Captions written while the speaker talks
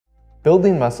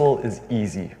Building muscle is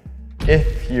easy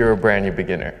if you're a brand new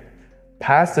beginner.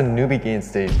 Past the newbie gain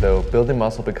stage though, building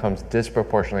muscle becomes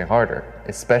disproportionately harder,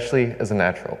 especially as a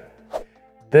natural.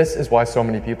 This is why so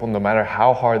many people, no matter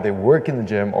how hard they work in the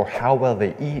gym or how well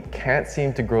they eat, can't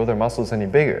seem to grow their muscles any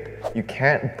bigger. You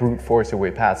can't brute force your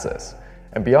way past this.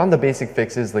 And beyond the basic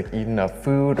fixes like eat enough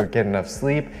food or get enough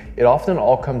sleep, it often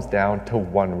all comes down to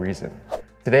one reason.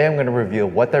 Today I'm going to reveal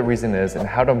what that reason is and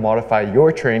how to modify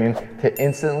your training to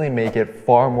instantly make it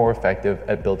far more effective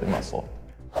at building muscle.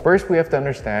 First, we have to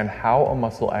understand how a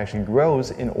muscle actually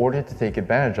grows in order to take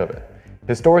advantage of it.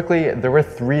 Historically, there were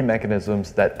three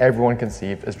mechanisms that everyone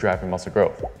conceived as driving muscle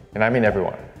growth. And I mean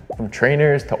everyone, from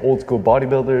trainers to old school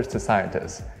bodybuilders to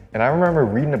scientists. And I remember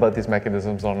reading about these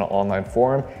mechanisms on an online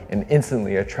forum, and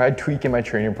instantly I tried tweaking my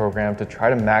training program to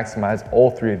try to maximize all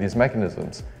three of these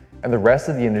mechanisms. And the rest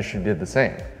of the industry did the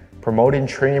same, promoting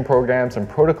training programs and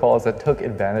protocols that took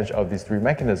advantage of these three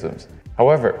mechanisms.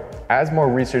 However, as more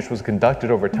research was conducted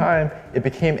over time, it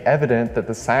became evident that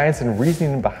the science and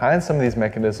reasoning behind some of these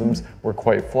mechanisms were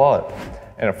quite flawed.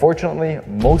 And unfortunately,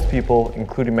 most people,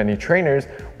 including many trainers,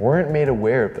 weren't made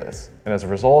aware of this. And as a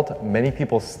result, many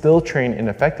people still train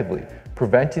ineffectively,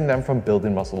 preventing them from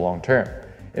building muscle long term.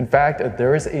 In fact,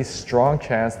 there is a strong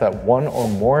chance that one or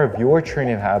more of your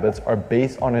training habits are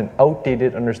based on an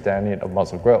outdated understanding of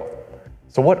muscle growth.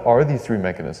 So what are these three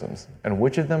mechanisms, and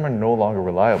which of them are no longer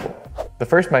reliable? The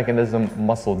first mechanism,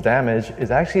 muscle damage, is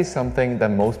actually something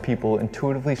that most people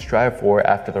intuitively strive for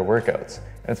after their workouts.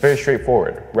 And it's very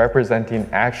straightforward, representing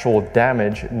actual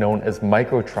damage known as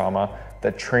microtrauma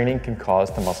that training can cause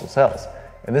to muscle cells.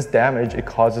 And this damage, it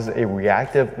causes a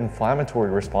reactive inflammatory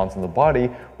response in the body,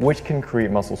 which can create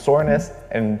muscle soreness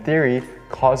and in theory,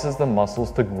 causes the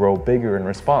muscles to grow bigger in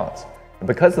response. And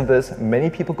because of this, many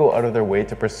people go out of their way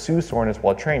to pursue soreness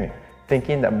while training,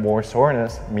 thinking that more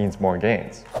soreness means more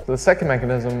gains. So the second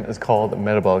mechanism is called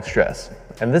metabolic stress.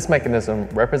 And this mechanism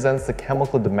represents the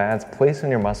chemical demands placed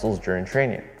on your muscles during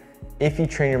training. If you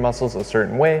train your muscles a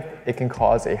certain way, it can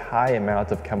cause a high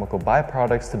amount of chemical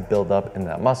byproducts to build up in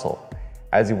that muscle.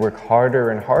 As you work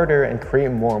harder and harder and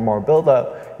create more and more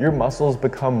buildup, your muscles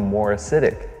become more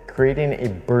acidic, creating a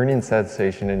burning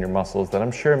sensation in your muscles that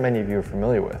I'm sure many of you are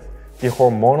familiar with. The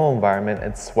hormonal environment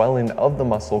and swelling of the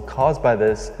muscle caused by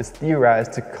this is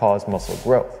theorized to cause muscle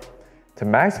growth. To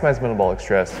maximize metabolic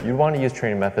stress, you'd want to use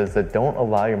training methods that don't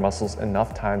allow your muscles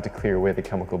enough time to clear away the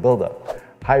chemical buildup.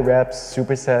 High reps,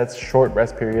 supersets, short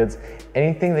rest periods,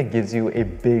 anything that gives you a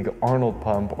big Arnold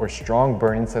pump or strong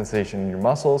burning sensation in your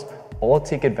muscles all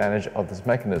take advantage of this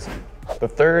mechanism. The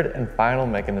third and final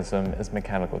mechanism is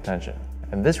mechanical tension.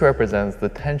 And this represents the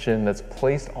tension that's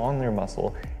placed on your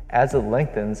muscle as it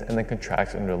lengthens and then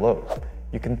contracts under load.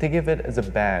 You can think of it as a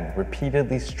band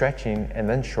repeatedly stretching and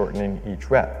then shortening each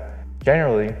rep.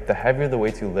 Generally, the heavier the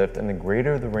weights you lift and the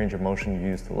greater the range of motion you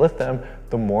use to lift them,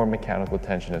 the more mechanical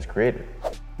tension is created.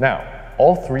 Now,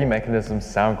 all three mechanisms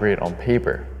sound great on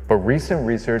paper, but recent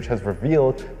research has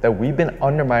revealed that we've been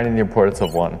undermining the importance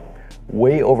of one,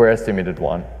 way overestimated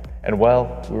one, and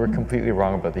well, we were completely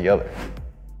wrong about the other.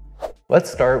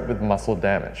 Let's start with muscle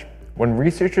damage. When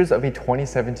researchers of a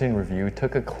 2017 review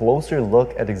took a closer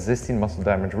look at existing muscle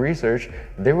damage research,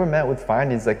 they were met with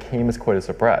findings that came as quite a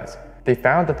surprise. They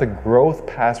found that the growth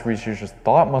past researchers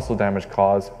thought muscle damage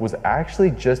caused was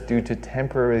actually just due to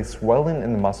temporary swelling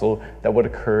in the muscle that would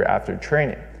occur after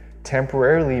training,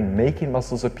 temporarily making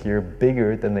muscles appear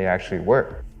bigger than they actually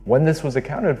were. When this was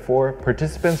accounted for,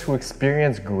 participants who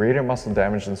experienced greater muscle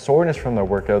damage and soreness from their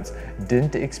workouts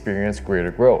didn't experience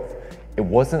greater growth. It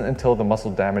wasn't until the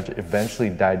muscle damage eventually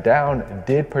died down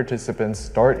did participants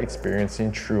start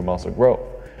experiencing true muscle growth.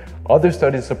 Other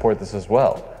studies support this as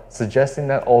well, suggesting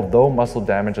that although muscle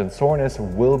damage and soreness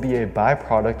will be a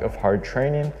byproduct of hard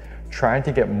training, trying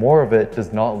to get more of it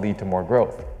does not lead to more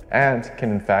growth, and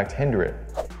can in fact hinder it.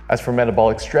 As for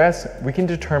metabolic stress, we can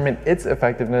determine its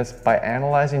effectiveness by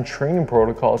analyzing training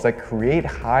protocols that create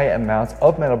high amounts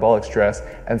of metabolic stress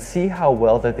and see how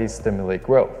well that they stimulate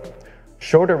growth.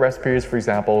 Shorter rest periods, for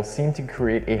example, seem to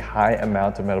create a high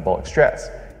amount of metabolic stress,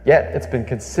 yet it's been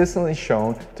consistently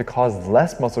shown to cause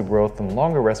less muscle growth than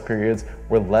longer rest periods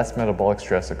where less metabolic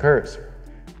stress occurs.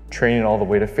 Training all the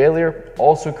way to failure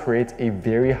also creates a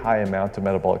very high amount of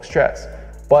metabolic stress,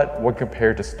 but when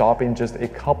compared to stopping just a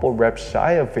couple reps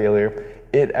shy of failure,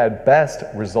 it at best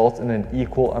results in an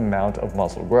equal amount of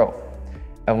muscle growth.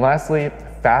 And lastly,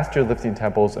 faster lifting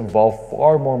tempos involve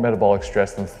far more metabolic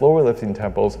stress than slower lifting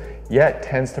tempos, yet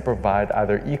tends to provide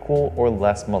either equal or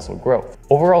less muscle growth.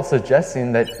 Overall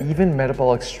suggesting that even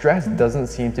metabolic stress doesn't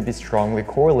seem to be strongly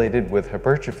correlated with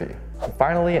hypertrophy. And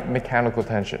finally, mechanical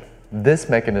tension. This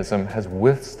mechanism has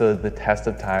withstood the test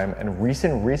of time, and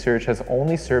recent research has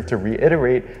only served to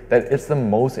reiterate that it's the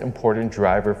most important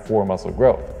driver for muscle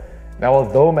growth. Now,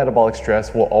 although metabolic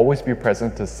stress will always be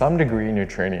present to some degree in your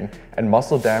training, and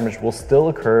muscle damage will still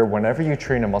occur whenever you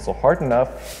train a muscle hard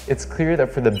enough, it's clear that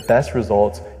for the best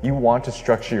results, you want to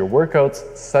structure your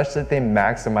workouts such that they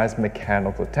maximize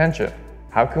mechanical tension.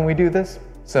 How can we do this?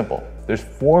 Simple. There's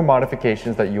 4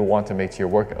 modifications that you'll want to make to your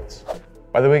workouts.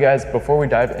 By the way, guys, before we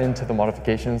dive into the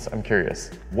modifications, I'm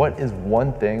curious, what is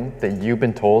one thing that you've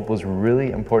been told was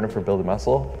really important for building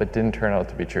muscle but didn't turn out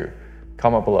to be true?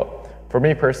 Comment below. For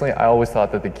me personally, I always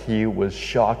thought that the key was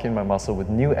shocking my muscle with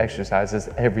new exercises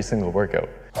every single workout.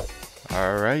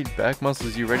 All right, back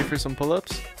muscles, you ready for some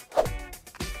pull-ups?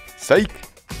 Psych,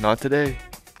 not today.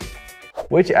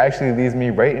 Which actually leads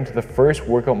me right into the first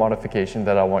workout modification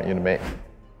that I want you to make.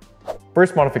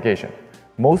 First modification.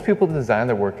 Most people design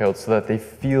their workouts so that they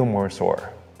feel more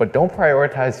sore, but don't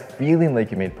prioritize feeling like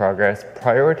you made progress,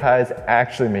 prioritize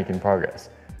actually making progress.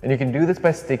 And you can do this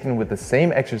by sticking with the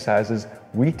same exercises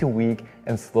week to week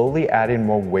and slowly adding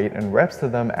more weight and reps to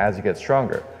them as you get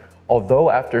stronger.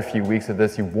 Although after a few weeks of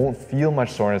this, you won't feel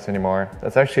much soreness anymore,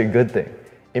 that's actually a good thing.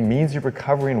 It means you're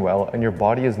recovering well and your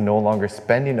body is no longer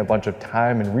spending a bunch of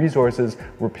time and resources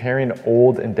repairing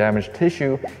old and damaged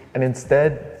tissue and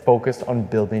instead focused on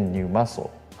building new muscle.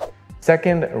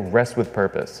 Second, rest with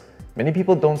purpose. Many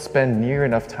people don't spend near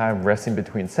enough time resting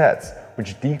between sets,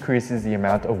 which decreases the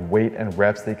amount of weight and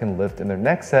reps they can lift in their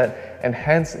next set and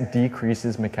hence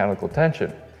decreases mechanical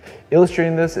tension.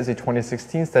 Illustrating this is a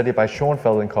 2016 study by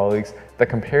Schoenfeld and colleagues that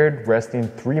compared resting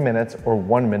 3 minutes or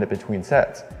 1 minute between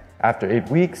sets. After 8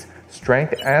 weeks,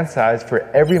 strength and size for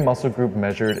every muscle group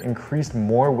measured increased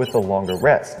more with the longer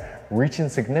rest, reaching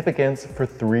significance for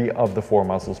 3 of the 4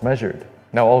 muscles measured.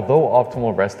 Now, although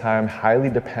optimal rest time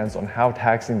highly depends on how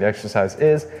taxing the exercise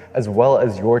is, as well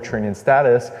as your training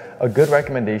status, a good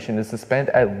recommendation is to spend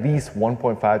at least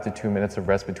 1.5 to 2 minutes of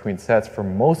rest between sets for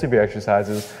most of your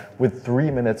exercises, with 3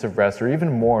 minutes of rest or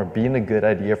even more being a good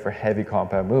idea for heavy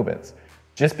compound movements.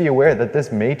 Just be aware that this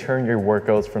may turn your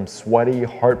workouts from sweaty,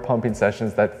 heart-pumping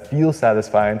sessions that feel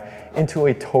satisfying into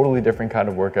a totally different kind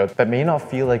of workout that may not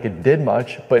feel like it did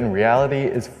much, but in reality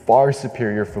is far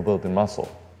superior for building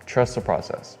muscle. Trust the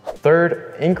process.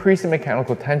 Third, increasing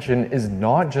mechanical tension is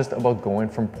not just about going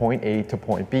from point A to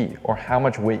point B or how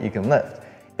much weight you can lift.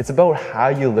 It's about how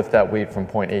you lift that weight from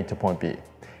point A to point B.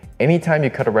 Anytime you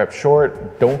cut a rep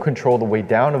short, don't control the way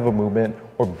down of a movement,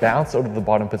 or bounce out of the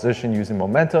bottom position using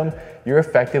momentum, you're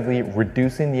effectively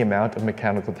reducing the amount of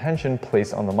mechanical tension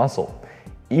placed on the muscle.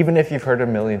 Even if you've heard it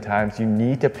a million times, you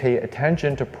need to pay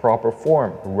attention to proper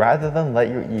form rather than let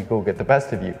your ego get the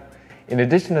best of you. In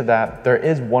addition to that, there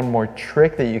is one more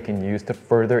trick that you can use to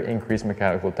further increase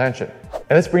mechanical tension.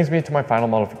 And this brings me to my final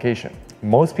modification.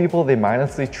 Most people, they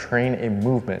mindlessly train a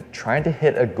movement, trying to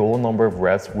hit a goal number of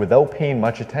reps without paying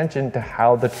much attention to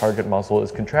how the target muscle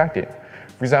is contracting.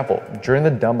 For example, during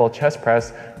the dumbbell chest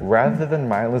press, rather than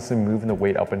mindlessly moving the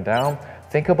weight up and down,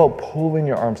 think about pulling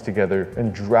your arms together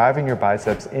and driving your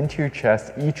biceps into your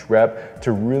chest each rep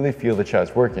to really feel the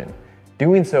chest working.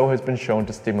 Doing so has been shown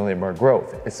to stimulate more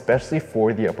growth, especially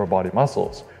for the upper body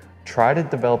muscles. Try to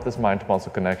develop this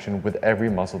mind-to-muscle connection with every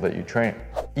muscle that you train.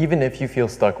 Even if you feel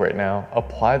stuck right now,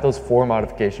 apply those 4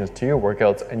 modifications to your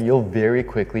workouts and you'll very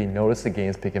quickly notice the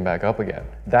gains picking back up again.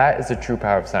 That is the true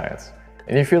power of science.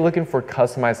 And if you're looking for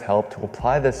customized help to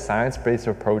apply this science-based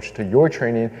approach to your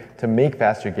training to make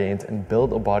faster gains and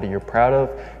build a body you're proud of,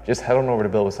 just head on over to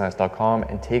buildwithscience.com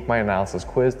and take my analysis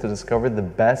quiz to discover the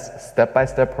best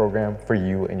step-by-step program for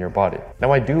you and your body.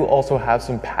 Now, I do also have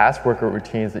some past workout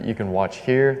routines that you can watch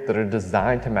here that are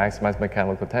designed to maximize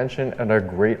mechanical tension and are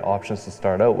great options to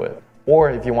start out with. Or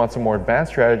if you want some more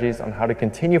advanced strategies on how to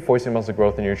continue forcing muscle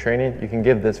growth in your training, you can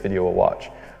give this video a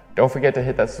watch. Don't forget to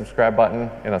hit that subscribe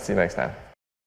button, and I'll see you next time.